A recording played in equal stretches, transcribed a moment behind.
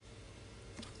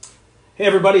Hey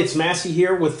everybody, it's Massey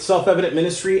here with Self-Evident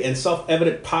Ministry and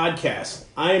Self-Evident Podcast.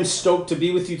 I am stoked to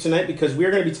be with you tonight because we are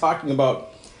going to be talking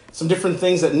about some different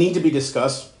things that need to be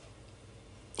discussed.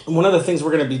 And one of the things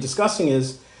we're going to be discussing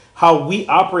is how we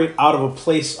operate out of a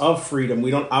place of freedom.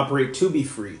 We don't operate to be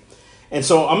free. And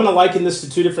so I'm going to liken this to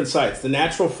two different sides, the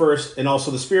natural first and also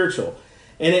the spiritual.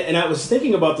 And I was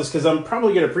thinking about this because I'm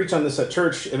probably going to preach on this at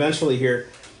church eventually here.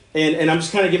 And I'm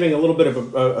just kind of giving a little bit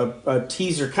of a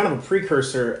teaser, kind of a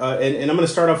precursor, and I'm going to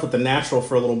start off with the natural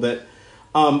for a little bit.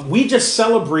 We just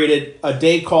celebrated a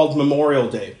day called Memorial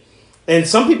Day. And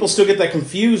some people still get that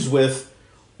confused with,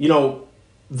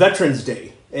 Veterans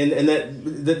Day. And that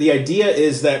the idea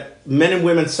is that men and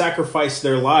women sacrificed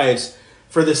their lives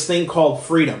for this thing called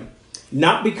freedom.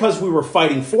 Not because we were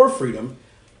fighting for freedom,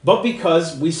 but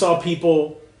because we saw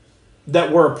people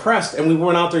that were oppressed, and we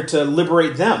went out there to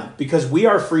liberate them. Because we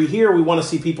are free here, we want to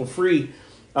see people free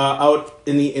out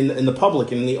in the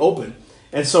public and in the open.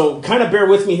 And so, kind of bear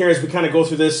with me here as we kind of go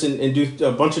through this and do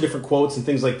a bunch of different quotes and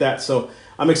things like that. So,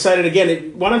 I'm excited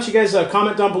again. Why don't you guys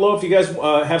comment down below if you guys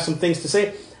have some things to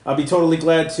say? I'll be totally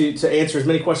glad to answer as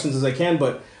many questions as I can.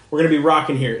 But we're going to be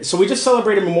rocking here. So we just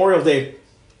celebrated Memorial Day,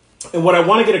 and what I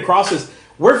want to get across is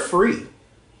we're free.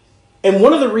 And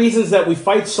one of the reasons that we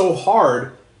fight so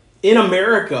hard in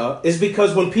America is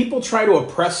because when people try to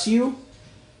oppress you,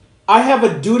 I have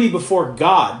a duty before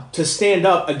God to stand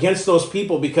up against those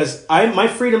people because my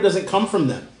freedom doesn't come from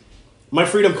them. My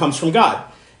freedom comes from God.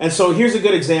 And so here's a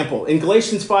good example. In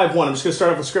Galatians 5:1, I'm just going to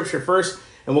start off with scripture first,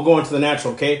 and we'll go into the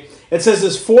natural, okay? It says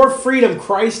this, "For freedom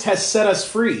Christ has set us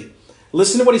free."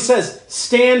 Listen to what he says.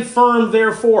 "Stand firm,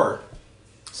 therefore."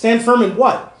 Stand firm in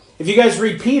what? If you guys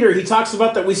read Peter, he talks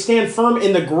about that we stand firm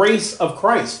in the grace of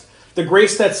Christ. The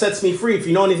grace that sets me free. If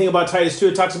you know anything about Titus 2,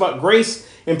 it talks about grace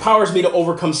empowers me to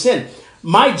overcome sin.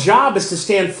 My job is to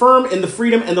stand firm in the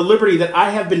freedom and the liberty that I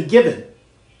have been given.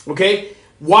 Okay?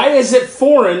 Why is it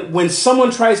foreign when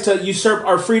someone tries to usurp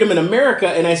our freedom in America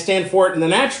and I stand for it in the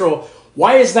natural?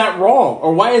 Why is that wrong?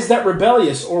 Or why is that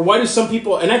rebellious? Or why do some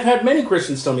people, and I've had many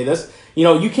Christians tell me this,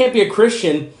 you can't be a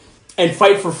Christian and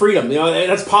fight for freedom.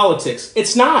 That's politics.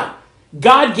 It's not.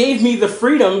 God gave me the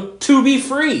freedom to be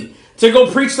free, to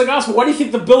go preach the gospel. Why do you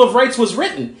think the Bill of Rights was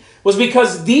written? Was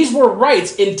because these were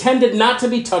rights intended not to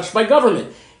be touched by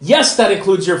government. Yes, that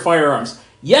includes your firearms.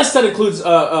 Yes, that includes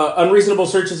unreasonable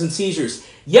searches and seizures.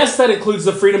 Yes, that includes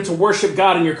the freedom to worship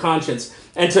God in your conscience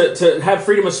and to have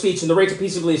freedom of speech and the right to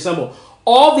peaceably assemble.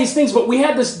 All these things, but we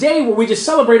had this day where we just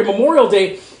celebrated Memorial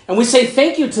Day and we say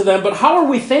thank you to them, but how are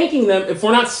we thanking them if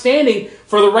we're not standing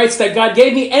for the rights that God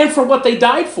gave me and for what they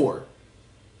died for?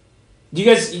 You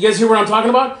guys hear what I'm talking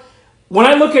about? When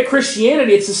I look at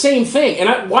Christianity, it's the same thing.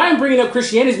 And why I'm bringing up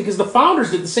Christianity is because the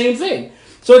founders did the same thing.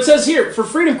 So it says here, "For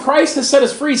freedom Christ has set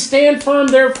us free. Stand firm,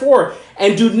 therefore,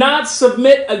 and do not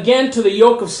submit again to the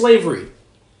yoke of slavery."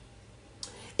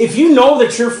 If you know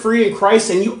that you're free in Christ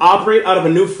and you operate out of a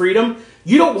new freedom,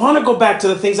 you don't want to go back to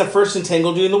the things that first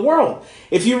entangled you in the world.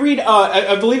 If you read,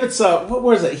 I believe it's, what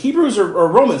was it, Hebrews or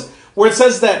Romans, where it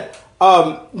says that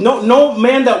no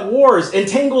man that wars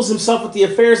entangles himself with the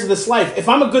affairs of this life. If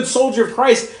I'm a good soldier of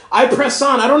Christ, I press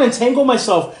on. I don't entangle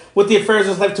myself with the affairs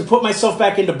of this life to put myself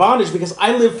back into bondage because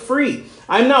I live free.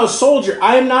 I'm now a soldier.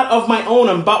 I am not of my own.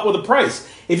 I'm bought with a price.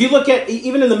 If you look at,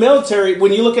 even in the military,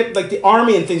 when you look at like the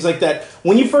army and things like that,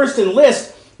 when you first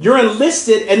enlist, you're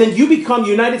enlisted and then you become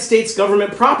United States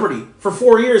government property for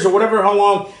 4 years or whatever, how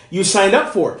long you signed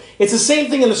up for. It's the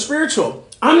same thing in the spiritual.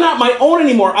 I'm not my own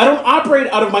anymore. I don't operate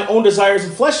out of my own desires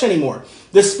and flesh anymore.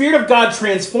 The Spirit of God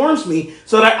transforms me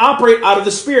so that I operate out of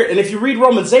the Spirit. And if you read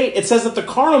Romans 8, it says that the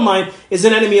carnal mind is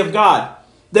an enemy of God.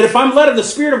 That if I'm led of the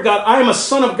Spirit of God, I am a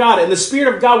son of God. And the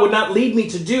Spirit of God would not lead me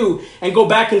to do and go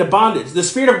back into bondage. The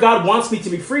Spirit of God wants me to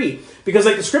be free. Because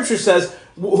like the scripture says,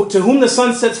 to whom the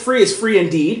Son sets free is free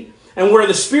indeed. And where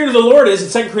the Spirit of the Lord is,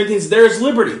 in 2 Corinthians, there is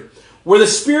liberty. Where the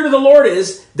Spirit of the Lord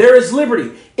is, there is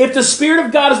liberty. If the Spirit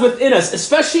of God is within us,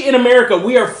 especially in America,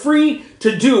 we are free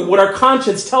to do what our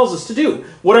conscience tells us to do,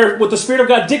 what the Spirit of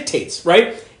God dictates,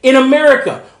 right? In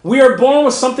America, we are born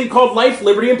with something called life,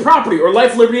 liberty, and property, or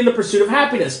life, liberty, and the pursuit of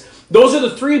happiness. Those are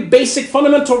the three basic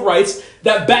fundamental rights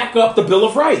that back up the Bill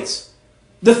of Rights.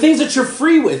 The things that you're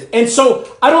free with. And so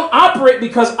I don't operate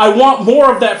because I want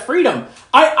more of that freedom.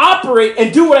 I operate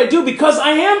and do what I do because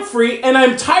I am free, and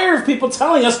I'm tired of people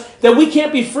telling us that we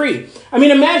can't be free. I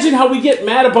mean, imagine how we get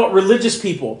mad about religious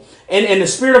people and the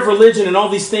spirit of religion and all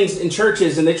these things in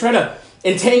churches, and they try to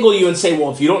entangle you and say,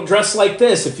 well, if you don't dress like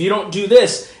this, if you don't do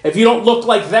this, if you don't look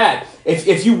like that,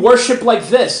 if you worship like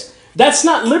this, that's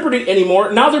not liberty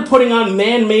anymore. Now they're putting on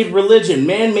man-made religion,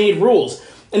 man-made rules.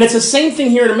 And it's the same thing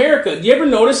here in America. Do you ever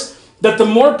notice that the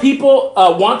more people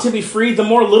want to be free, the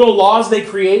more little laws they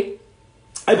create.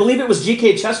 I believe it was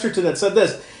G.K. Chesterton that said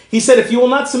this. He said, if you will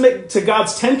not submit to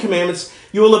God's 10 commandments,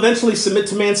 you will eventually submit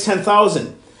to man's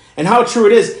 10,000. And how true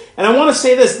it is. And I want to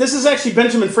say this. This is actually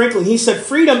Benjamin Franklin. He said,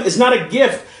 freedom is not a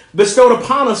gift bestowed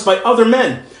upon us by other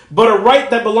men, but a right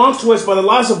that belongs to us by the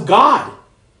laws of God.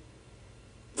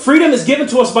 Freedom is given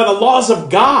to us by the laws of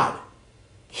God.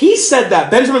 He said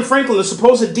that. Benjamin Franklin, the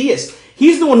supposed deist.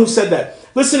 He's the one who said that.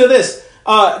 Listen to this.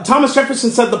 Thomas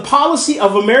Jefferson said, the policy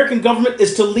of American government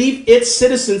is to leave its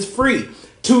citizens free.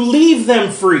 To leave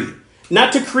them free,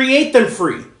 not to create them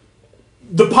free.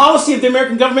 The policy of the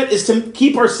American government is to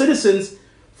keep our citizens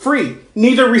free,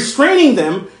 neither restraining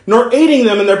them nor aiding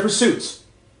them in their pursuits.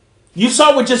 You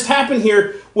saw what just happened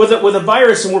here with a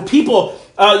virus, and where people,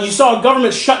 you saw a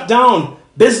government shut down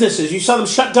businesses. You saw them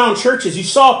shut down churches. You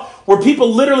saw where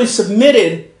people literally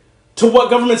submitted to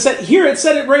what government said. Here, it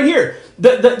said it right here.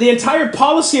 The entire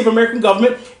policy of American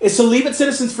government is to leave its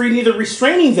citizens free, neither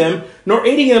restraining them nor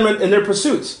aiding them in their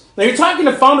pursuits. Now, you're talking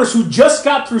to founders who just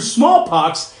got through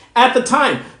smallpox at the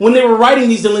time when they were writing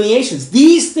these delineations.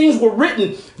 These things were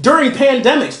written during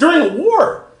pandemics, during a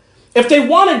war. If they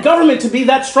wanted government to be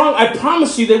that strong, I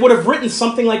promise you they would have written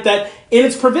something like that in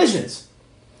its provisions.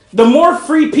 The more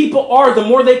free people are, the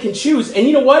more they can choose. And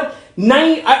you know what?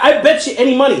 I bet you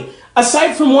any money,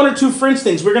 aside from one or two fringe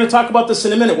things, we're going to talk about this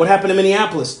in a minute, what happened in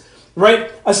Minneapolis,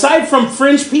 right? Aside from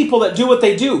fringe people that do what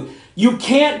they do, you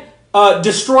can't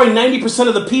destroy 90%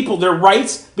 of the people, their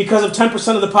rights, because of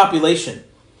 10% of the population.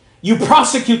 You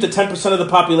prosecute the 10% of the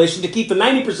population to keep the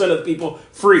 90% of the people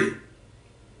free.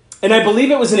 And I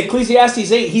believe it was in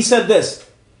Ecclesiastes 8, he said this.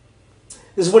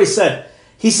 This is what he said.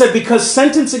 He said, because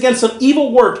sentence against an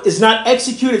evil work is not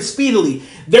executed speedily,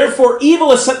 therefore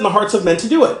evil is set in the hearts of men to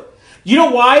do it. You know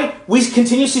why we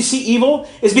continuously see evil?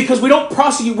 Is because we don't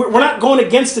prosecute. We're not going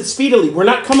against it speedily. We're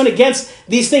not coming against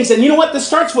these things. And you know what? This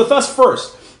starts with us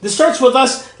first. This starts with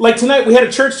us. Like tonight, we had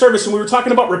a church service and we were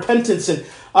talking about repentance. And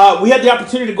we had the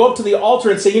opportunity to go up to the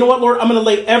altar and say, you know what, Lord, I'm going to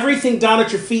lay everything down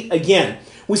at your feet again.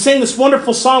 We sang this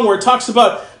wonderful song where it talks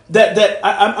about that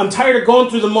I'm tired of going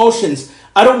through the motions.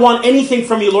 I don't want anything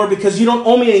from you, Lord, because you don't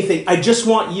owe me anything. I just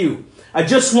want you. I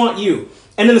just want you.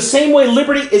 And in the same way,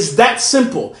 liberty is that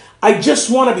simple. I just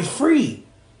want to be free.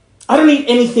 I don't need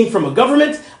anything from a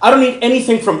government. I don't need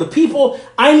anything from the people.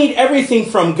 I need everything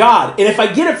from God. And if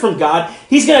I get it from God,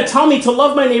 he's going to tell me to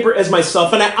love my neighbor as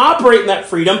myself. And I operate in that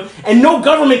freedom. And no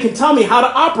government can tell me how to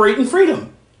operate in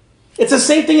freedom. It's the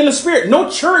same thing in the spirit. No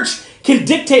church can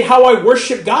dictate how I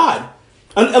worship God.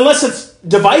 Unless it's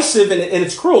divisive and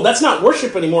it's cruel. That's not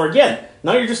worship anymore. Again,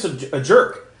 now you're just a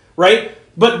jerk, right?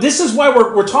 But this is why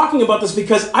we're talking about this,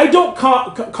 because I don't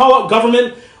call out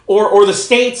government or the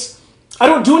states. I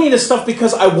don't do any of this stuff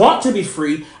because I want to be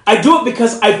free. I do it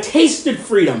because I've tasted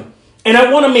freedom and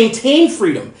I want to maintain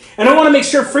freedom. And I want to make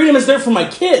sure freedom is there for my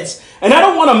kids. And I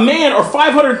don't want a man or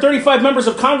 535 members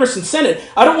of Congress and Senate.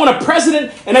 I don't want a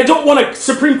president, and I don't want a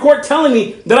Supreme Court telling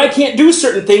me that I can't do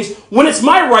certain things when it's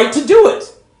my right to do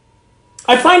it.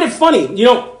 I find it funny. You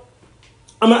know,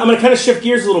 I'm going to kind of shift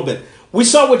gears a little bit. We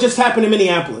saw what just happened in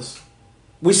Minneapolis.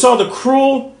 We saw the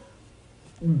cruel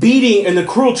beating and the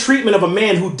cruel treatment of a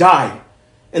man who died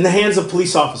in the hands of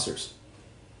police officers.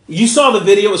 You saw the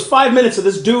video. It was 5 minutes of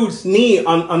this dude's knee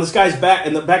on this guy's back,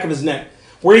 in the back of his neck,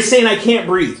 where he's saying, I can't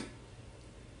breathe.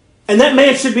 And that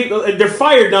man should be, they're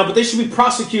fired now, but they should be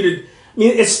prosecuted. I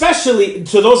mean, especially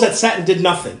to those that sat and did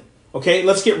nothing. Okay,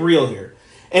 let's get real here.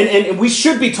 And we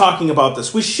should be talking about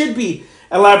this. We should be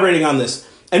elaborating on this.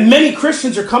 And many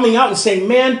Christians are coming out and saying,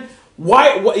 man,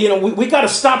 why we got to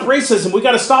stop racism. We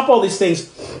got to stop all these things.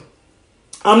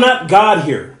 I'm not God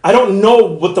here. I don't know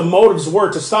what the motives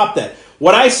were to stop that.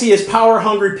 What I see is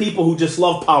power-hungry people who just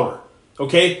love power.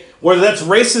 Okay? Whether that's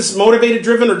racist, motivated,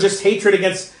 driven, or just hatred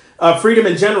against freedom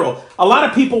in general. A lot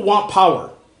of people want power.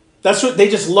 That's what they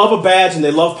just love, a badge, and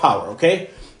they love power. Okay?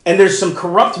 And there's some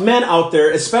corrupt men out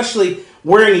there, especially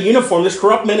wearing a uniform. There's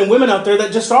corrupt men and women out there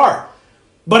that just are.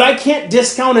 But I can't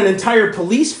discount an entire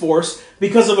police force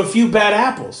because of a few bad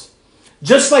apples.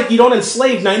 Just like you don't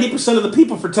enslave 90% of the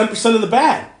people for 10% of the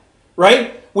bad,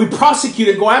 right? We prosecute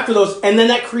and go after those, and then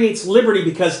that creates liberty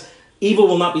because evil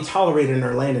will not be tolerated in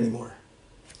our land anymore.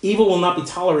 Evil will not be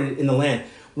tolerated in the land.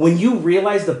 When you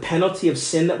realize the penalty of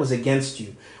sin that was against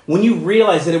you, when you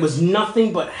realize that it was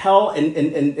nothing but hell and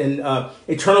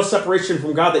eternal separation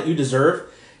from God that you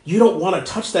deserve, you don't want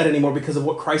to touch that anymore because of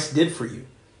what Christ did for you.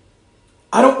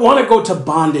 I don't want to go to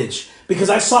bondage because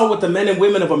I saw what the men and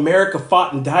women of America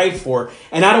fought and died for,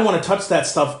 and I don't want to touch that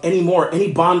stuff anymore,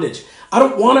 any bondage. I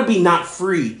don't want to be not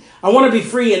free. I want to be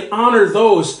free and honor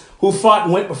those who fought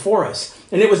and went before us.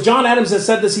 And it was John Adams that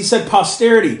said this. He said,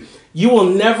 posterity, you will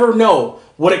never know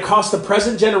what it cost the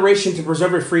present generation to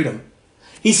preserve your freedom.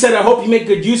 He said, I hope you make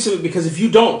good use of it, because if you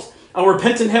don't, I'll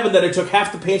repent in heaven that it took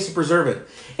half the pains to preserve it.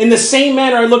 In the same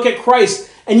manner, I look at Christ,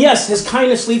 and yes, his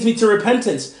kindness leads me to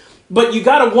repentance. But you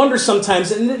got to wonder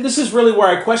sometimes, and this is really where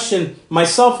I question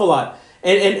myself a lot.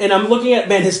 And I'm looking at,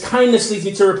 man, his kindness leads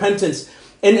me to repentance.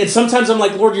 And sometimes I'm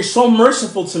like, Lord, you're so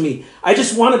merciful to me. I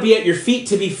just want to be at your feet,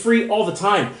 to be free all the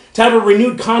time, to have a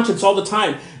renewed conscience all the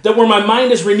time, that where my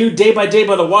mind is renewed day by day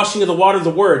by the washing of the water of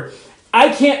the word. I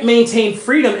can't maintain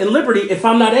freedom and liberty if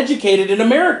I'm not educated in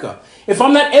America. If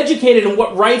I'm not educated in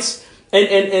what rights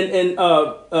and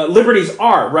liberties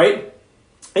are, right?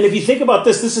 And if you think about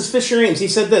this, this is Fisher Ames. He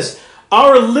said this,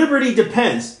 our liberty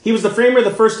depends. He was the framer of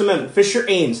the First Amendment, Fisher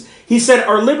Ames. He said,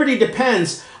 our liberty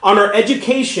depends on our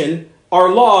education, our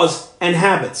laws, and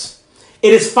habits.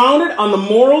 It is founded on the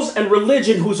morals and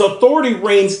religion whose authority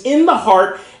reigns in the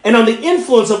heart, and on the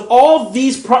influence of all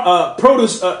these on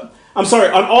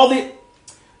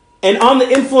the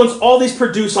influence all these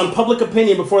produce on public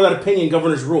opinion before that opinion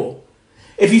governs rule.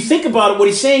 If you think about it, what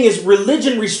he's saying is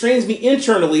religion restrains me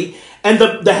internally, and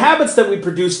the habits that we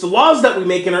produce, the laws that we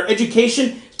make in our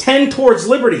education tend towards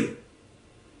liberty.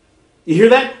 You hear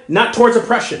that? Not towards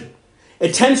oppression.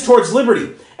 It tends towards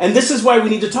liberty. And this is why we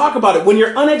need to talk about it. When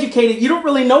you're uneducated, you don't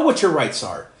really know what your rights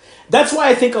are. That's why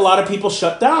I think a lot of people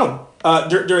shut down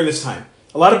during this time.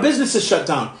 A lot of businesses shut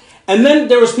down. And then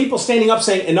there was people standing up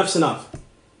saying, enough's enough.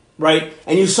 Right?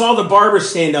 And you saw the barbers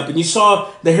stand up, and you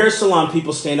saw the hair salon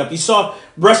people stand up. You saw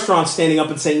restaurants standing up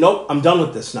and saying, nope, I'm done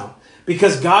with this now.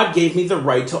 Because God gave me the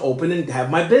right to open and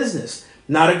have my business,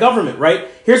 not a government, right?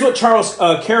 Here's what Charles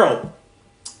Carroll,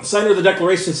 signer of the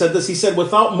Declaration, said this. He said,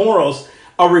 without morals,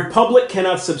 a republic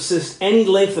cannot subsist any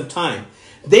length of time.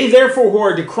 They, therefore, who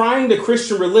are decrying the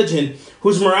Christian religion,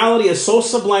 whose morality is so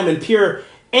sublime and pure,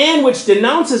 and which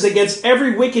denounces against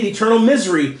every wicked eternal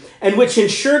misery, and which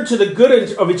insured to the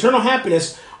good of eternal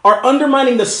happiness, are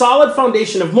undermining the solid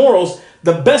foundation of morals,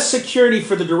 the best security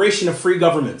for the duration of free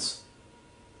governments.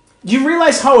 Do you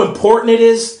realize how important it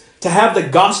is to have the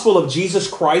gospel of Jesus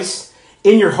Christ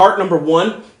in your heart, number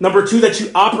one? Number two, that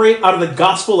you operate out of the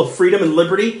gospel of freedom and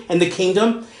liberty and the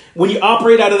kingdom. When you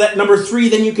operate out of that, number three,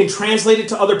 then you can translate it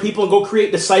to other people and go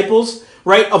create disciples,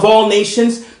 right, of all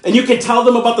nations. And you can tell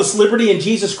them about this liberty in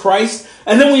Jesus Christ.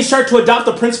 And then when you start to adopt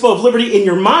the principle of liberty in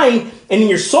your mind and in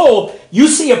your soul, you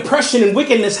see oppression and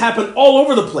wickedness happen all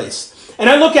over the place. And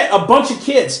I look at a bunch of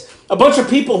kids, a bunch of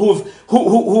people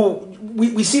who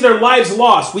we see their lives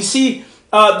lost. We see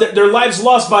their lives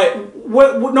lost by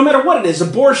no matter what it is,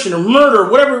 abortion or murder,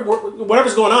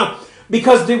 whatever's going on,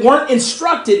 because they weren't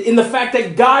instructed in the fact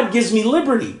that God gives me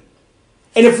liberty.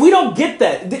 And if we don't get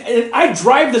that, I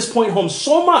drive this point home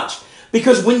so much,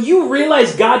 because when you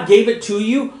realize God gave it to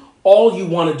you, all you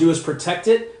want to do is protect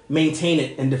it, maintain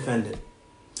it, and defend it.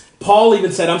 Paul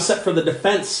even said, I'm set for the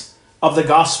defense of the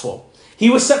gospel. He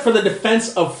was set for the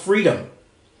defense of freedom.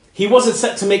 He wasn't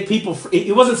set to make people,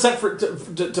 he wasn't set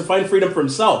to find freedom for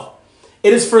himself.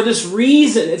 It is for this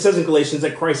reason, it says in Galatians,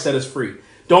 that Christ set us free.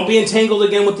 Don't be entangled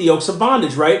again with the yokes of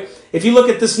bondage, right? If you look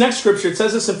at this next scripture, it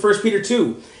says this in 1 Peter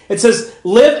 2. It says,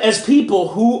 live as people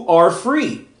who are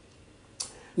free,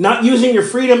 not using your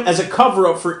freedom as a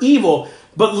cover-up for evil,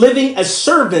 but living as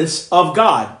servants of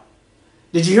God.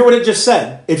 Did you hear what it just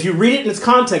said? If you read it in its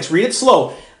context, read it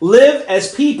slow. Live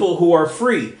as people who are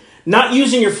free, not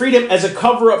using your freedom as a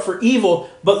cover-up for evil,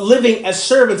 but living as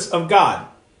servants of God.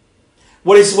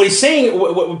 What he's saying,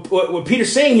 what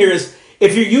Peter's saying here is,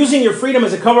 if you're using your freedom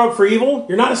as a cover-up for evil,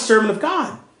 you're not a servant of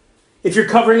God. If you're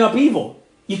covering up evil,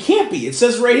 you can't be. It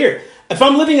says right here, if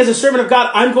I'm living as a servant of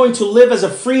God, I'm going to live as a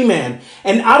free man.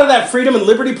 And out of that freedom and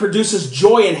liberty produces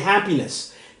joy and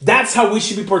happiness. That's how we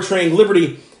should be portraying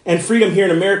liberty and freedom here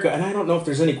in America. And I don't know if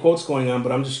there's any quotes going on,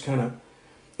 but I'm just kind of,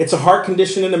 it's a heart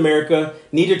condition in America.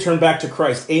 Need to turn back to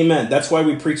Christ. Amen. That's why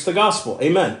we preach the gospel.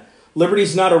 Amen. Liberty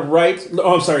is not a right.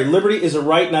 Oh, I'm sorry. Liberty is a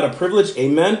right, not a privilege.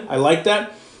 Amen. I like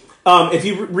that. If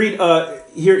you read,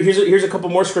 here's a couple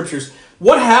more scriptures.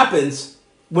 What happens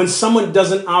when someone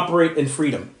doesn't operate in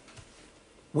freedom?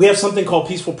 We have something called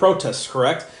peaceful protests,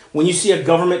 correct? When you see a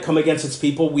government come against its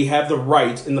people, we have the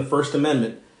right in the First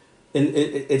Amendment. And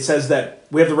it says that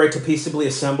we have the right to peaceably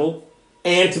assemble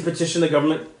and to petition the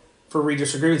government for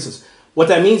redress of grievances. What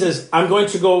that means is I'm going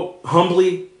to go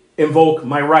humbly invoke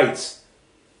my rights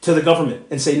to the government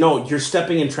and say, no, you're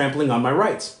stepping and trampling on my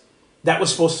rights. That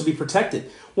was supposed to be protected.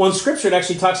 Well, in Scripture, it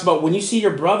actually talks about when you see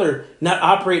your brother not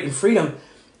operate in freedom.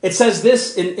 It says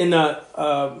this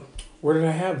where did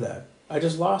I have that? I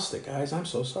just lost it, guys. I'm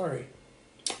so sorry.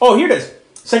 Oh, here it is.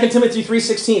 2 Timothy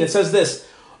 3:16. It says this.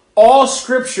 All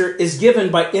Scripture is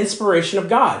given by inspiration of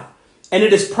God, and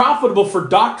it is profitable for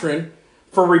doctrine,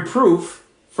 for reproof,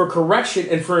 for correction,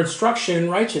 and for instruction in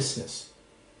righteousness.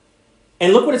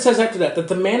 And look what it says after that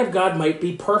the man of God might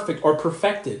be perfect or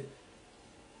perfected,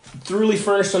 thoroughly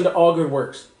furnished unto all good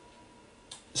works.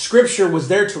 Scripture was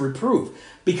there to reprove,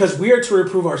 because we are to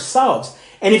reprove ourselves.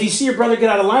 And if you see your brother get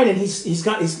out of line and he's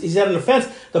at an offense,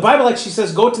 the Bible actually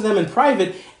says go to them in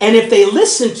private, and if they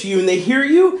listen to you and they hear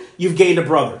you, you've gained a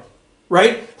brother,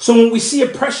 right? So when we see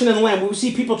oppression in the land, when we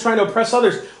see people trying to oppress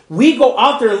others, we go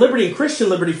out there in liberty and Christian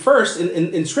liberty first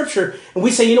in Scripture, and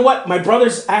we say, you know what? My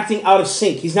brother's acting out of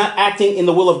sync. He's not acting in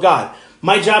the will of God.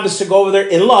 My job is to go over there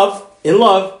in love,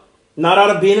 not out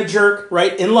of being a jerk,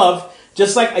 right? In love.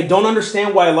 Just like I don't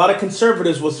understand why a lot of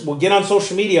conservatives will get on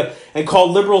social media and call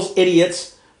liberals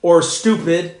idiots or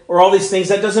stupid or all these things.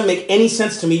 That doesn't make any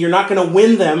sense to me. You're not going to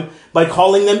win them by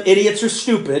calling them idiots or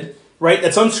stupid, right?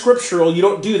 That's unscriptural. You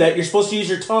don't do that. You're supposed to use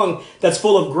your tongue that's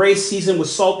full of grace, seasoned with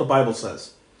salt, the Bible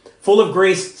says. Full of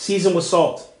grace, seasoned with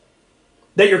salt.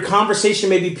 That your conversation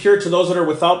may be pure to those that are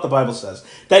without, the Bible says.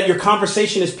 That your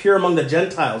conversation is pure among the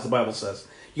Gentiles, the Bible says.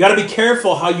 You got to be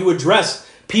careful how you address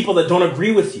people that don't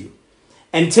agree with you.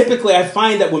 And typically I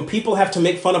find that when people have to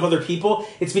make fun of other people,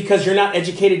 it's because you're not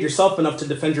educated yourself enough to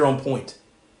defend your own point.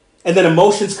 And then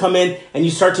emotions come in and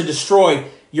you start to destroy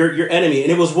your enemy.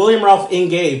 And it was William Ralph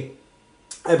Ingay,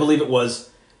 I believe it was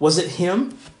it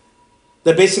him?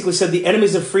 That basically said the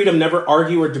enemies of freedom never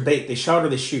argue or debate. They shout or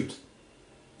they shoot.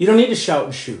 You don't need to shout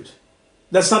and shoot.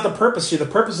 That's not the purpose here. The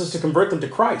purpose is to convert them to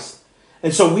Christ.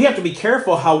 And so we have to be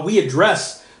careful how we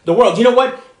address the world. You know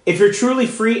what? If you're truly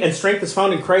free and strength is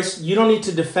found in Christ, you don't need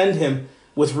to defend him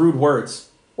with rude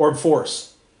words or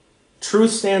force.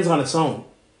 Truth stands on its own.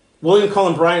 William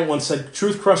Cullen Bryant once said,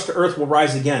 truth crushed to earth will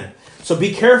rise again. So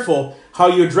be careful how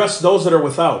you address those that are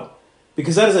without,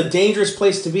 because that is a dangerous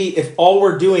place to be if all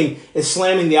we're doing is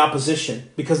slamming the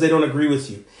opposition because they don't agree with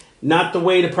you. Not the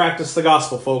way to practice the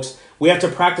gospel, folks. We have to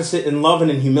practice it in love and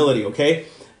in humility, okay?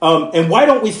 And why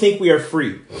don't we think we are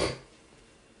free?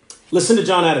 Listen to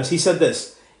John Adams. He said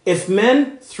this: if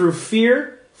men through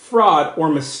fear, fraud, or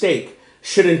mistake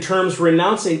should in terms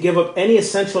renounce and give up any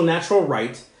essential natural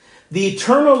right, the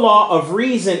eternal law of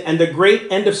reason and the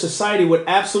great end of society would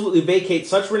absolutely vacate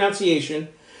such renunciation.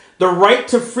 The right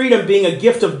to freedom being a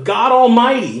gift of God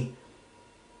Almighty,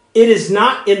 it is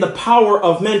not in the power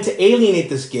of men to alienate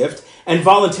this gift and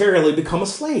voluntarily become a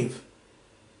slave.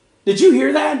 Did you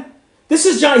hear that? This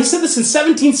is John. He said this in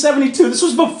 1772. This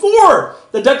was before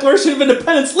the Declaration of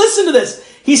Independence. Listen to this.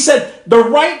 He said, the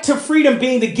right to freedom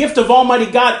being the gift of Almighty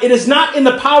God, it is not in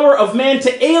the power of man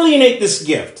to alienate this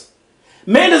gift.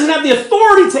 Man doesn't have the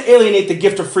authority to alienate the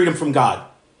gift of freedom from God.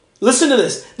 Listen to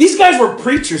this. These guys were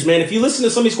preachers, man. If you listen to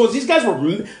some of these quotes, these guys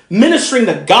were ministering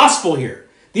the gospel here.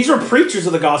 These were preachers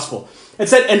of the gospel. It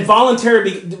said, and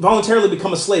voluntarily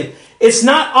become a slave. It's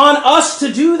not on us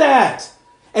to do that.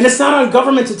 And it's not on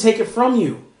government to take it from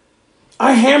you.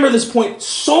 I hammer this point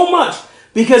so much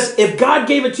because if God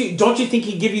gave it to you, don't you think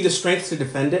he'd give you the strength to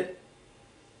defend it?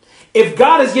 If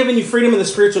God has given you freedom in the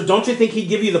spiritual, don't you think he'd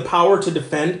give you the power to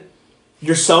defend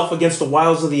yourself against the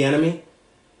wiles of the enemy?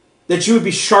 That you would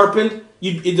be sharpened.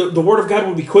 The word of God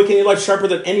would be quick in your life, sharper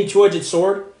than any two-edged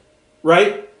sword.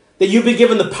 Right? That you've been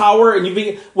given the power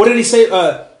and what did he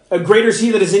say? Greater is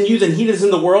he that is in you than he that is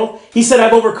in the world. He said,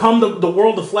 I've overcome the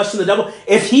world, the flesh, and the devil.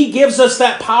 If he gives us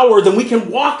that power, then we can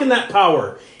walk in that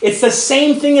power. It's the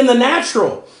same thing in the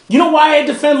natural. You know why I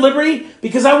defend liberty?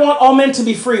 Because I want all men to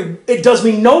be free. It does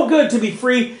me no good to be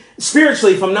free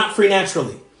spiritually if I'm not free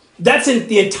naturally. That's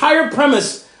the entire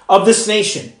premise of this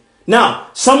nation. Now,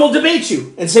 some will debate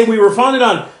you and say we were founded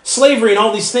on slavery and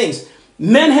all these things.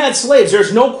 Men had slaves.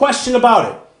 There's no question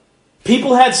about it.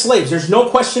 People had slaves. There's no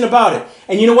question about it.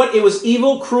 And you know what? It was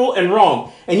evil, cruel, and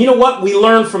wrong. And you know what? We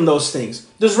learn from those things.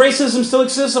 Does racism still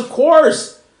exist? Of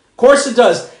course. Of course it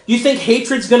does. You think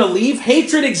hatred's going to leave?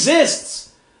 Hatred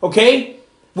exists. Okay?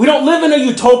 We don't live in a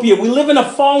utopia. We live in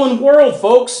a fallen world,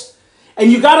 folks.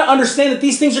 And you got to understand that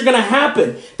these things are going to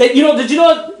happen. That, did you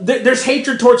know that there's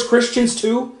hatred towards Christians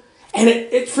too? And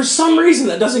it for some reason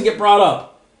that doesn't get brought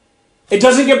up. It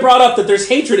doesn't get brought up that there's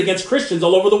hatred against Christians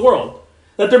all over the world.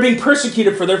 That they're being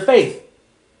persecuted for their faith.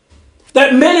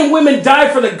 That men and women die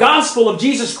for the gospel of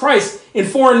Jesus Christ in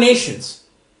foreign nations.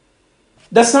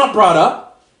 That's not brought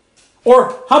up.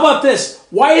 Or how about this?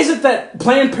 Why is it that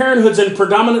Planned Parenthoods in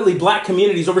predominantly black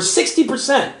communities, over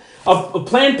 60% of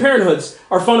Planned Parenthoods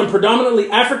are found in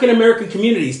predominantly African-American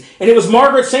communities? And it was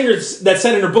Margaret Sanger that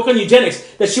said in her book on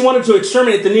eugenics that she wanted to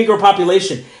exterminate the Negro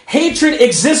population. Hatred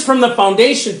exists from the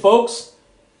foundation, folks.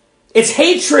 It's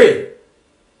hatred.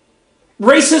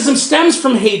 Racism stems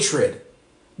from hatred.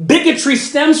 Bigotry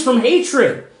stems from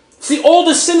hatred. It's the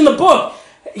oldest sin in the book.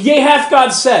 Yea, hath God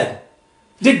said.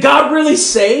 Did God really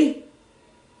say?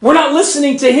 We're not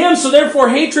listening to him, so therefore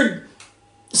hatred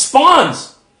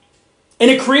spawns.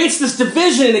 And it creates this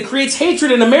division, and it creates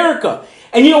hatred in America.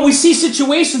 And we see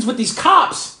situations with these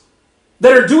cops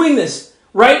that are doing this,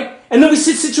 right? And then we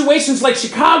see situations like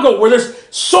Chicago where there's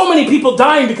so many people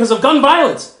dying because of gun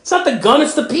violence. It's not the gun,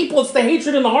 it's the people, it's the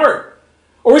hatred in the heart.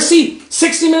 Or we see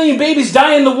 60 million babies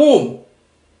die in the womb,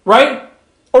 right?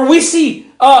 Or we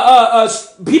see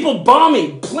people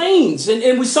bombing planes,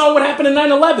 and we saw what happened in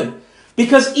 9/11.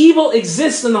 Because evil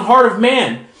exists in the heart of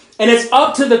man. And it's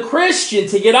up to the Christian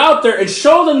to get out there and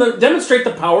show them, demonstrate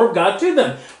the power of God to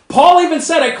them. Paul even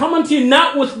said, I come unto you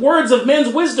not with words of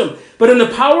man's wisdom, but in the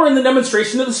power and the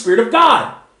demonstration of the Spirit of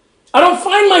God. I don't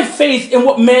find my faith in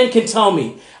what man can tell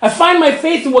me. I find my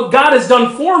faith in what God has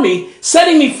done for me,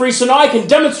 setting me free so now I can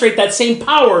demonstrate that same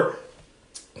power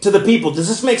to the people. Does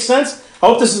this make sense? I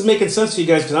hope this is making sense to you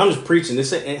guys because I'm just preaching.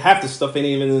 Half this stuff ain't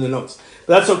even in the notes.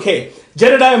 But that's okay.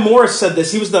 Jedediah Morris said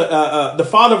this. He was the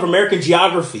father of American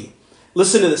geography.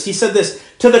 Listen to this. He said this.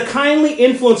 To the kindly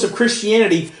influence of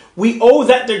Christianity, we owe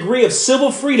that degree of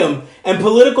civil freedom and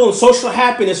political and social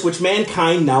happiness which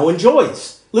mankind now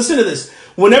enjoys. Listen to this.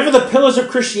 Whenever the pillars of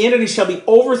Christianity shall be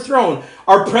overthrown,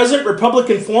 our present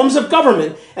republican forms of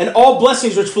government and all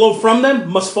blessings which flow from them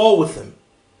must fall with them.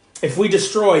 If we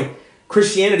destroy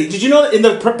Christianity. Did you know that in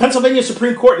the Pennsylvania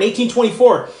Supreme Court in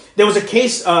 1824, there was a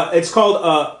case, it's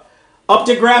called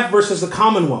Updegraff versus the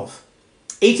Commonwealth.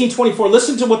 1824,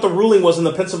 listen to what the ruling was in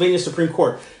the Pennsylvania Supreme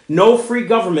Court. No free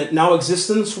government now exists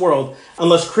in this world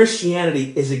unless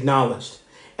Christianity is acknowledged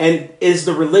and is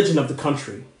the religion of the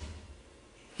country.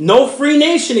 No free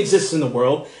nation exists in the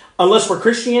world unless where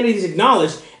Christianity is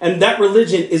acknowledged and that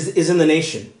religion is in the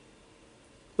nation.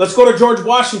 Let's go to George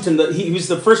Washington. He was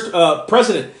the first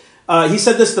president. He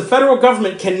said this, the federal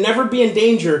government can never be in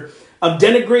danger of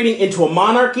denigrating into a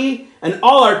monarchy, an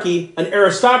oligarchy, an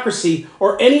aristocracy,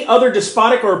 or any other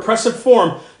despotic or oppressive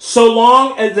form, so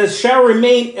long as there shall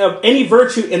remain of any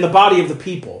virtue in the body of the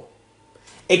people.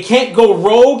 It can't go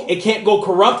rogue, it can't go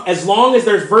corrupt, as long as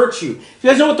there's virtue. You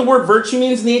guys know what the word virtue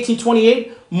means in the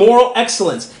 1828? Moral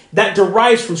excellence. That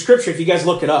derives from Scripture, if you guys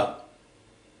look it up.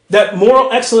 That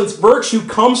moral excellence, virtue,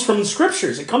 comes from the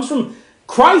Scriptures. It comes from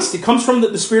Christ. It comes from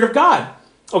the Spirit of God.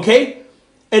 Okay?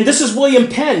 And this is William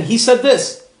Penn. He said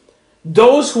this,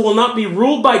 those who will not be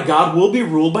ruled by God will be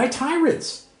ruled by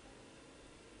tyrants.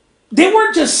 They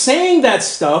weren't just saying that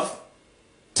stuff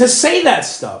to say that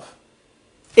stuff.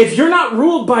 If you're not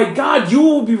ruled by God, you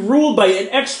will be ruled by an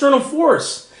external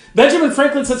force. Benjamin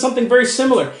Franklin said something very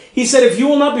similar. He said, if you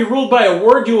will not be ruled by a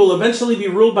word, you will eventually be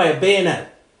ruled by a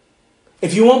bayonet.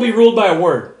 If you won't be ruled by a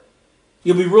word,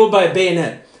 you'll be ruled by a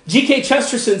bayonet. G.K.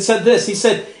 Chesterton said this. He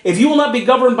said, if you will not be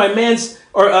governed by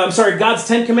God's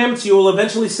 10 commandments, you will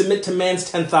eventually submit to man's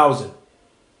 10,000.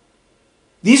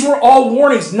 These were all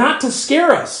warnings not to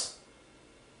scare us.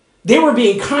 They were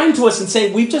being kind to us and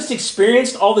saying, we've just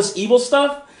experienced all this evil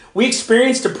stuff. We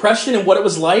experienced depression and what it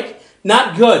was like.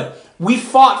 Not good. We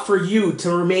fought for you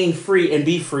to remain free and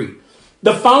be free.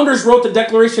 The founders wrote the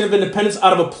Declaration of Independence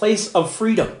out of a place of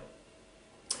freedom,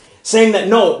 saying that,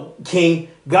 no, King,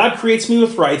 God creates me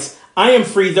with rights. I am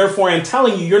free, therefore I am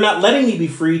telling you, you're not letting me be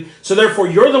free, so therefore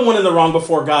you're the one in the wrong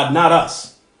before God, not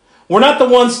us. We're not the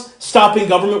ones stopping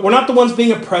government. We're not the ones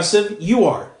being oppressive. You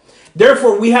are.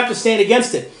 Therefore, we have to stand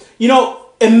against it.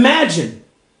 Imagine,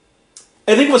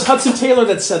 I think it was Hudson Taylor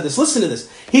that said this. Listen to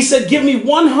this. He said, give me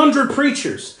 100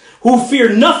 preachers who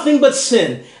fear nothing but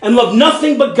sin and love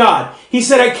nothing but God. He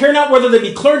said, I care not whether they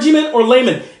be clergymen or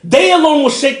laymen. They alone will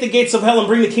shake the gates of hell and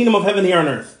bring the kingdom of heaven here on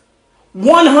earth.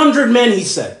 100 men, he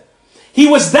said. He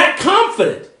was that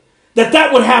confident that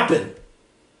that would happen.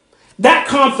 That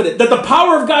confident that the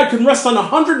power of God could rest on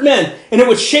 100 men and it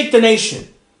would shake the nation.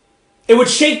 It would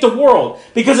shake the world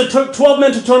because it took 12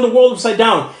 men to turn the world upside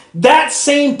down. That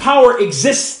same power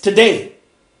exists today.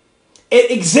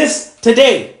 It exists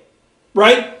today,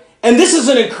 right? And this is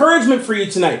an encouragement for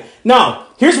you tonight. Now,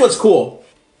 here's what's cool.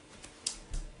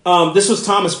 This was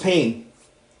Thomas Paine.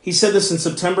 He said this in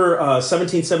September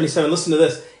 1777. Listen to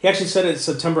this. He actually said it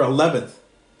September 11th,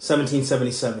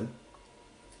 1777.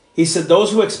 He said,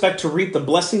 those who expect to reap the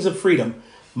blessings of freedom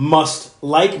must,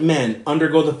 like men,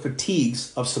 undergo the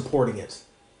fatigues of supporting it.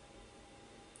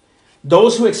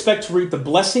 Those who expect to reap the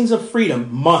blessings of freedom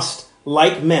must,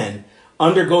 like men,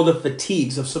 undergo the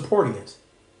fatigues of supporting it.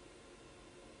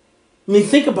 I mean,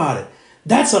 think about it.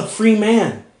 That's a free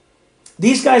man.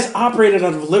 These guys operated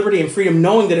out of liberty and freedom,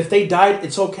 knowing that if they died,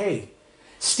 it's okay.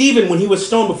 Stephen, when he was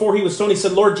stoned, before he was stoned, he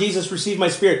said, Lord Jesus, receive my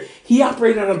spirit. He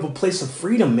operated out of a place of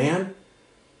freedom, man.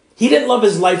 He didn't love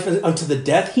his life unto the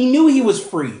death. He knew he was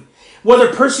free.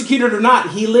 Whether persecuted or not,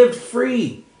 he lived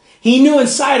free. He knew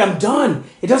inside, I'm done.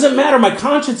 It doesn't matter. My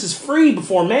conscience is free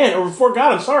before man, or before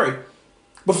God, I'm sorry.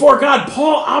 Before God,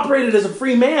 Paul operated as a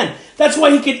free man. That's why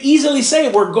he could easily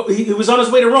say, he was on his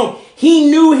way to Rome.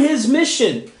 He knew his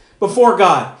mission before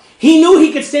God. He knew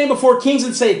he could stand before kings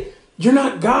and say, you're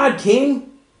not God, king.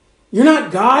 You're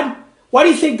not God. Why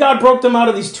do you think God broke them out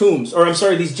of these tombs, or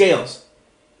these jails?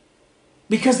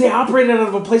 Because they operated out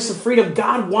of a place of freedom.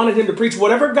 God wanted him to preach.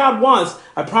 Whatever God wants,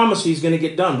 I promise you he's going to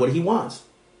get done what he wants.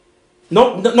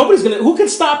 Nobody's going to. Who can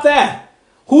stop that?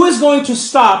 Who is going to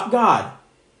stop God?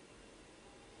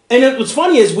 And what's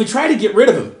funny is we try to get rid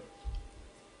of him.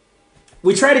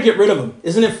 We try to get rid of him.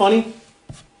 Isn't it funny?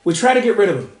 We try to get rid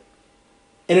of him.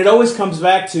 And it always comes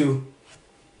back to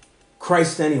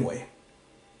Christ anyway.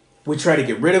 We try to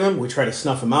get rid of him. We try to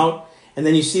snuff him out. And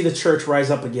then you see the church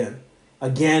rise up again.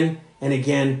 Again and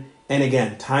again and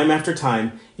again. Time after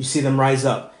time, you see them rise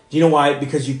up. Do you know why?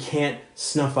 Because you can't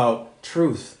snuff out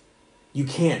truth. You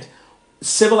can't.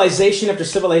 Civilization after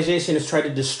civilization has tried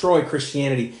to destroy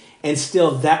Christianity, and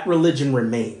still that religion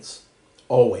remains.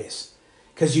 Always.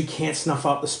 Because you can't snuff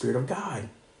out the Spirit of God.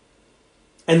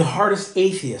 And the hardest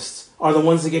atheists are the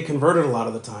ones that get converted a lot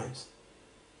of the times.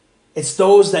 It's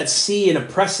those that see and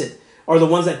oppress it are the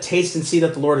ones that taste and see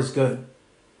that the Lord is good.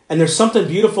 And there's something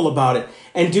beautiful about it.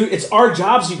 And dude, it's our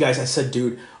jobs, you guys. I said,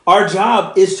 dude, our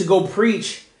job is to go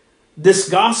preach this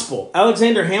gospel.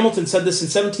 Alexander Hamilton said this in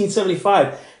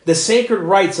 1775. The sacred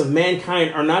rights of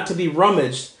mankind are not to be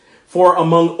rummaged for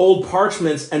among old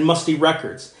parchments and musty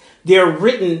records. They are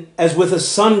written as with a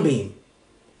sunbeam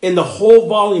in the whole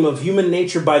volume of human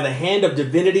nature by the hand of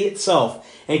divinity itself,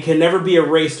 and can never be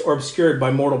erased or obscured by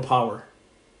mortal power.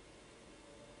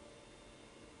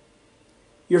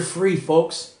 You're free,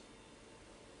 folks.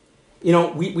 You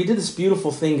know, we did this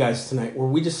beautiful thing, guys, tonight, where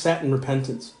we just sat in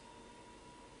repentance.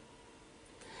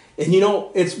 And you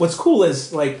know, it's what's cool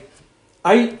is, like,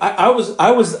 I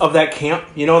was of that camp,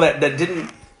 you know, that didn't,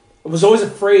 I was always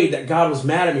afraid that God was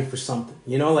mad at me for something,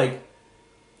 you know, like,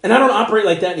 and I don't operate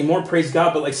like that anymore, praise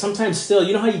God, but like sometimes still,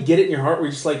 you know how you get it in your heart where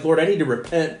you're just like, Lord, I need to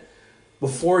repent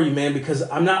before you, man, because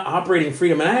I'm not operating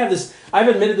freedom. And I've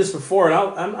admitted this before,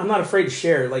 and I'm not afraid to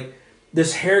share, like,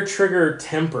 this hair trigger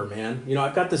temper, man. You know,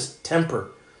 I've got this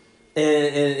temper.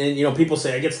 And you know, people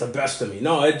say it gets the best of me.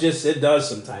 No, it does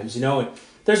sometimes, you know. And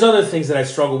there's other things that I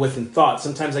struggle with in thought.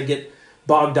 Sometimes I get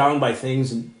bogged down by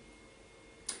things.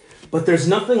 But there's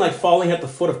nothing like falling at the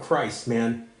foot of Christ,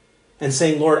 man, and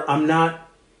saying, Lord, I'm not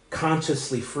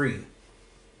consciously free.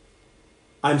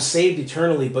 I'm saved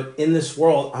eternally, but in this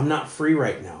world, I'm not free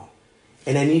right now.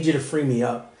 And I need you to free me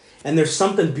up. And there's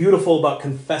something beautiful about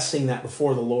confessing that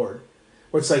before the Lord.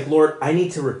 Where it's like, Lord, I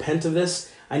need to repent of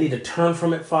this. I need to turn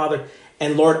from it, Father.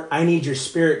 And Lord, I need your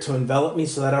Spirit to envelop me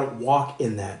so that I don't walk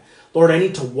in that. Lord, I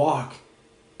need to walk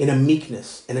in a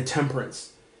meekness and a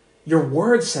temperance. Your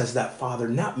word says that, Father,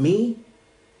 not me.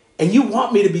 And you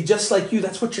want me to be just like you.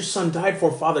 That's what your Son died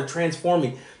for, Father. Transform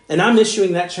me. And I'm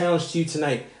issuing that challenge to you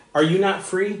tonight. Are you not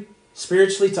free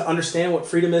spiritually to understand what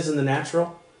freedom is in the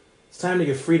natural? It's time to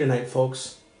get free tonight,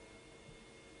 folks.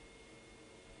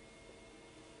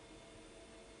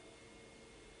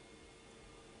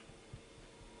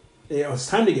 You know, it's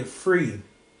time to get free.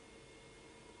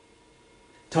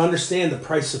 To understand the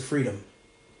price of freedom.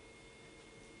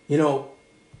 You know,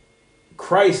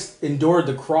 Christ endured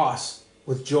the cross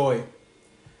with joy.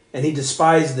 And he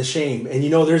despised the shame. And you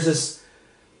know, there's this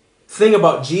thing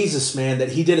about Jesus, man, that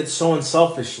he did it so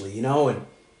unselfishly, you know. And,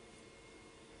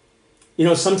 you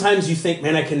know, sometimes you think,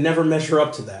 man, I can never measure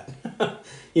up to that.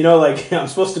 You know, like, I'm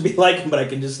supposed to be like him, but I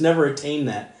can just never attain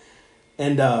that.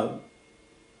 And I'm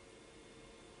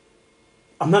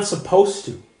not supposed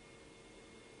to.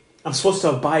 I'm supposed to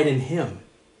abide in him.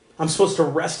 I'm supposed to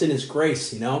rest in his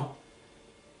grace, you know,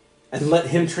 and let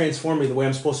him transform me the way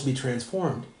I'm supposed to be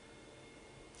transformed.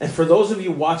 And for those of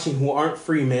you watching who aren't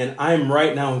free, man, I am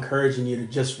right now encouraging you to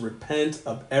just repent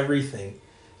of everything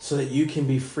so that you can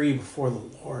be free before the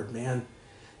Lord, man.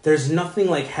 There's nothing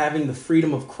like having the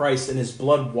freedom of Christ and his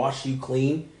blood wash you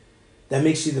clean that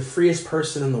makes you the freest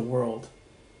person in the world.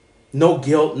 No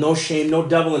guilt, no shame, no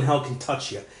devil in hell can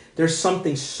touch you. There's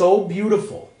something so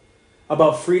beautiful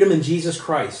about freedom in Jesus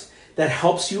Christ that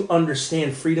helps you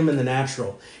understand freedom in the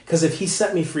natural. Because if he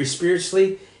set me free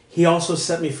spiritually, he also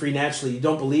set me free naturally. You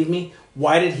don't believe me?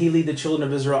 Why did he lead the children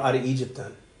of Israel out of Egypt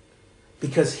then?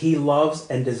 Because he loves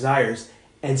and desires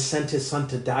and sent his Son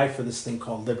to die for this thing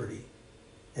called liberty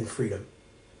and freedom.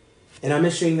 And I'm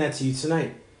issuing that to you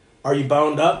tonight. Are you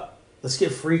bound up? Let's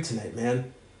get free tonight,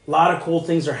 man. A lot of cool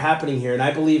things are happening here. And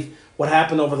I believe what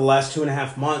happened over the last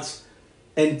 2.5 months,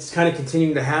 and it's kind of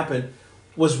continuing to happen,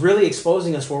 was really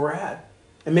exposing us where we're at.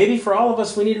 And maybe for all of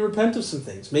us, we need to repent of some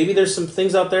things. Maybe there's some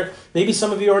things out there. Maybe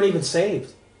some of you aren't even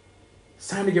saved. It's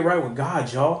time to get right with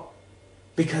God, y'all.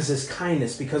 Because of his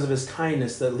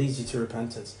kindness that leads you to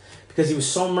repentance. Because he was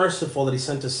so merciful that he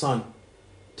sent his son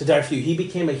to die for you. He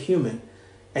became a human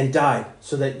and died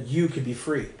so that you could be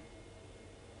free.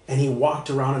 And he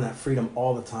walked around in that freedom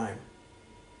all the time.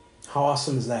 How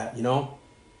awesome is that, you know?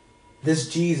 This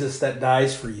Jesus that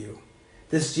dies for you.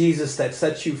 This Jesus that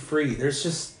sets you free. There's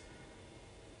just...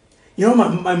 You know,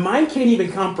 my mind can't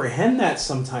even comprehend that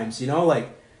sometimes, you know? Like,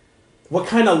 what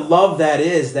kind of love that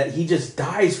is that he just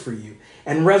dies for you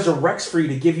and resurrects for you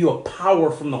to give you a power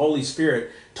from the Holy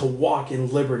Spirit to walk in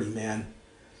liberty, man.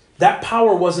 That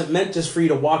power wasn't meant just for you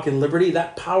to walk in liberty.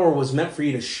 That power was meant for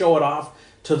you to show it off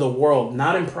to the world,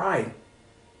 not in pride,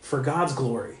 for God's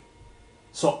glory.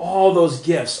 So all those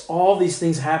gifts, all these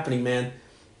things happening, man,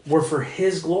 were for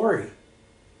his glory.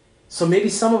 So maybe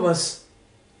some of us,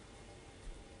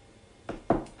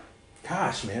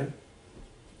 gosh, man,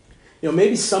 you know,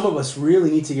 maybe some of us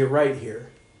really need to get right here.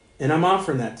 And I'm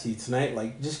offering that to you tonight.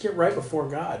 Like, just get right before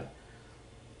God.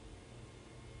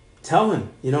 Tell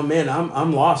him, you know, man,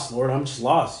 I'm lost, Lord. I'm just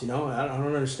lost, you know. I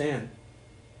don't understand.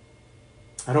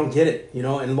 I don't get it, you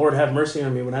know. And Lord, have mercy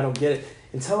on me when I don't get it.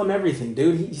 And tell him everything,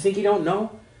 dude. You think he don't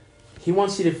know? He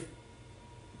wants you to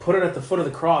put it at the foot of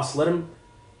the cross. Let him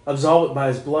absolve it by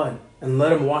his blood. And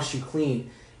let him wash you clean.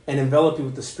 And envelop you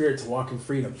with the Spirit to walk in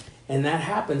freedom. And that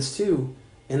happens, too,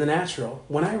 in the natural.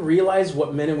 When I realize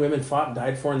what men and women fought and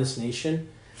died for in this nation,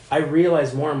 I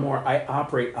realize more and more I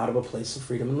operate out of a place of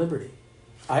freedom and liberty.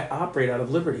 I operate out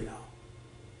of liberty now.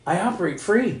 I operate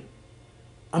free.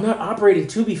 I'm not operating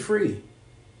to be free.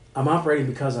 I'm operating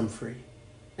because I'm free.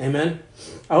 Amen?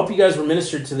 I hope you guys were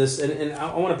ministered to this, and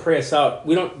I want to pray us out.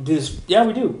 We don't do this. Yeah,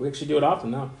 we do. We actually do it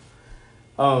often now.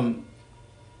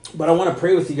 But I want to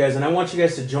pray with you guys, and I want you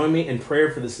guys to join me in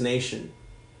prayer for this nation.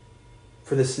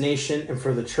 For this nation and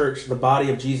for the church, the body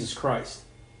of Jesus Christ.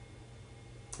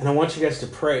 And I want you guys to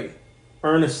pray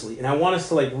earnestly. And I want us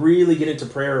to really get into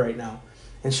prayer right now.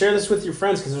 And share this with your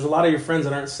friends, because there's a lot of your friends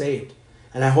that aren't saved.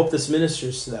 And I hope this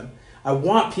ministers to them. I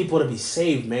want people to be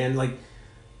saved, man. Like,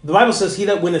 the Bible says, he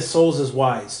that winneth souls is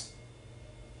wise.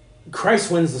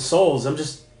 Christ wins the souls.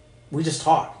 We just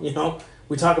talk, you know.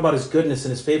 We talk about his goodness and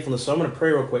his faithfulness. So I'm going to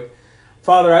pray real quick.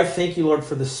 Father, I thank you, Lord,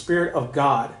 for the Spirit of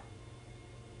God.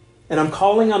 And I'm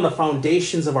calling on the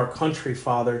foundations of our country,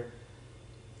 Father.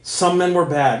 Some men were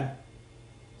bad.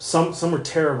 Some were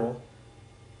terrible.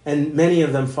 And many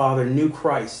of them, Father, knew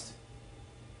Christ.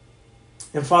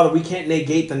 And Father, we can't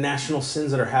negate the national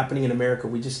sins that are happening in America.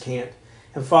 We just can't.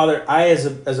 And Father, I as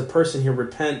a person here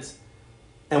repent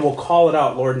and will call it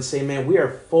out, Lord, and say, man, we are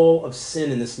full of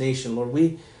sin in this nation, Lord.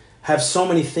 We have so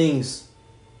many things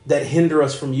that hinder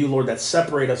us from you, Lord, that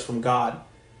separate us from God.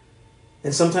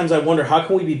 And sometimes I wonder, how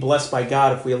can we be blessed by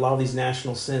God if we allow these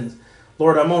national sins?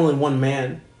 Lord, I'm only one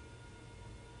man.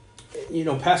 You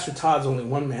know, Pastor Todd's only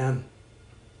one man.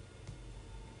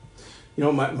 You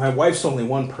know, my wife's only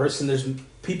one person. There's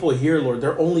people here, Lord.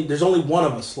 There's only one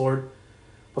of us, Lord.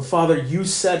 But Father, you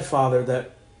said, Father,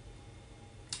 that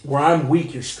where I'm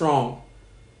weak, you're strong.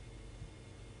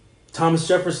 Thomas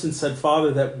Jefferson said,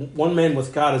 Father, that one man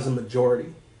with God is a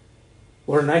majority.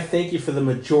 Lord, and I thank you for the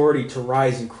majority to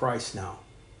rise in Christ now.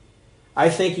 I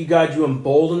thank you, God, you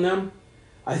embolden them.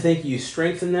 I thank you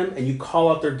strengthen them and you call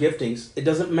out their giftings. It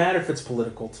doesn't matter if it's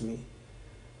political to me.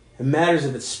 It matters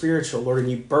if it's spiritual, Lord,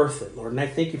 and you birth it, Lord. And I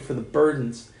thank you for the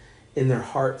burdens in their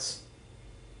hearts.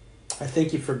 I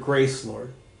thank you for grace,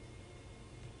 Lord.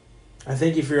 I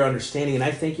thank you for your understanding, and I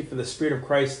thank you for the Spirit of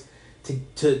Christ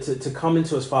to come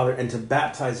into us, Father, and to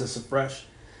baptize us afresh.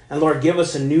 And Lord, give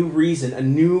us a new reason, a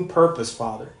new purpose,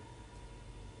 Father.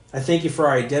 I thank you for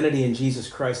our identity in Jesus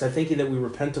Christ. I thank you that we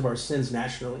repent of our sins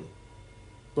nationally.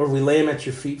 Lord, we lay them at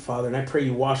your feet, Father, and I pray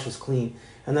you wash us clean.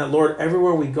 And that, Lord,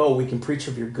 everywhere we go, we can preach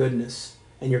of your goodness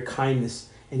and your kindness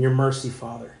and your mercy,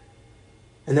 Father.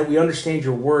 And that we understand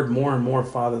your word more and more,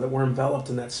 Father, that we're enveloped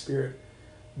in that Spirit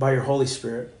by your Holy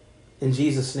Spirit. In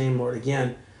Jesus' name, Lord,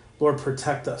 again, Lord,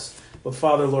 protect us. But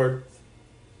Father, Lord,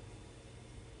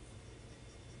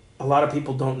 a lot of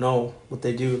people don't know what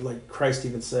they do. Like Christ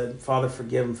even said, Father,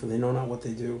 forgive them, for they know not what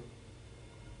they do.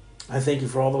 I thank you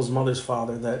for all those mothers,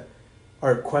 Father, that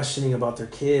are questioning about their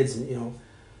kids and, you know,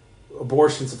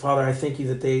 abortions. Father, I thank you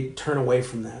that they turn away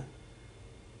from that.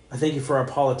 I thank you for our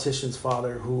politicians,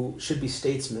 Father, who should be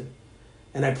statesmen.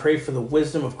 And I pray for the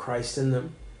wisdom of Christ in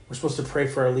them. We're supposed to pray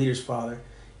for our leaders, Father.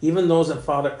 Even those that,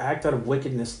 Father, act out of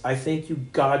wickedness, I thank you,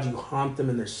 God, you haunt them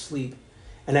in their sleep.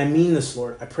 And I mean this,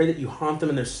 Lord. I pray that you haunt them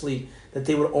in their sleep, that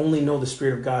they would only know the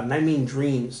Spirit of God. And I mean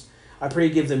dreams. I pray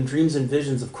you give them dreams and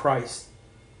visions of Christ.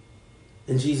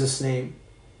 In Jesus' name.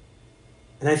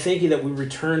 And I thank you that we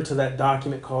return to that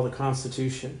document called the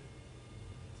Constitution.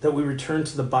 That we return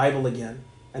to the Bible again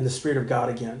and the Spirit of God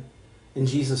again. In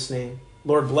Jesus' name.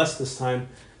 Lord, bless this time.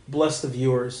 Bless the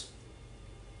viewers.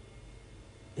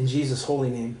 In Jesus' holy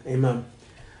name. Amen.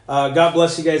 God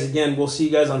bless you guys again. We'll see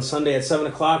you guys on Sunday at 7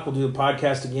 o'clock. We'll do the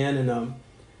podcast again. And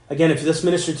again, if this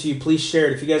ministered to you, please share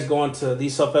it. If you guys go on to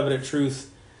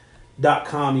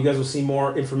theselfevidenttruth.com, you guys will see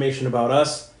more information about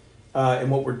us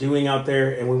and what we're doing out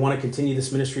there. And we want to continue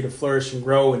this ministry to flourish and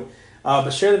grow. And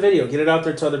but share the video. Get it out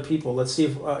there to other people. Let's see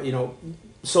if,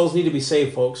 souls need to be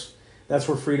saved, folks. That's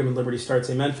where freedom and liberty starts.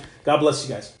 Amen. God bless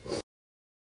you guys.